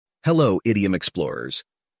Hello, idiom explorers.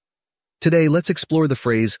 Today, let's explore the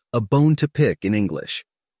phrase, a bone to pick in English.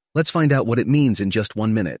 Let's find out what it means in just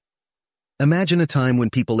 1 minute. Imagine a time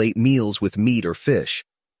when people ate meals with meat or fish.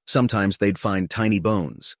 Sometimes they'd find tiny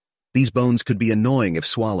bones. These bones could be annoying if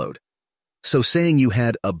swallowed. So saying you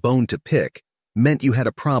had a bone to pick meant you had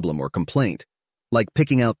a problem or complaint, like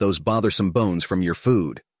picking out those bothersome bones from your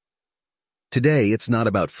food. Today, it's not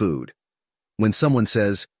about food. When someone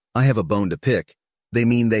says, I have a bone to pick, they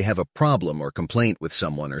mean they have a problem or complaint with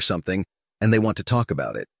someone or something, and they want to talk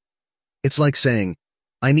about it. It's like saying,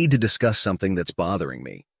 I need to discuss something that's bothering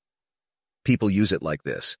me. People use it like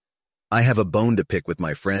this. I have a bone to pick with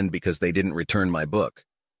my friend because they didn't return my book.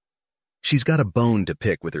 She's got a bone to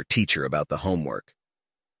pick with her teacher about the homework.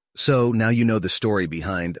 So now you know the story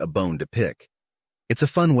behind a bone to pick. It's a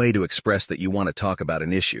fun way to express that you want to talk about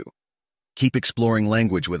an issue. Keep exploring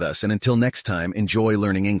language with us, and until next time, enjoy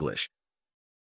learning English.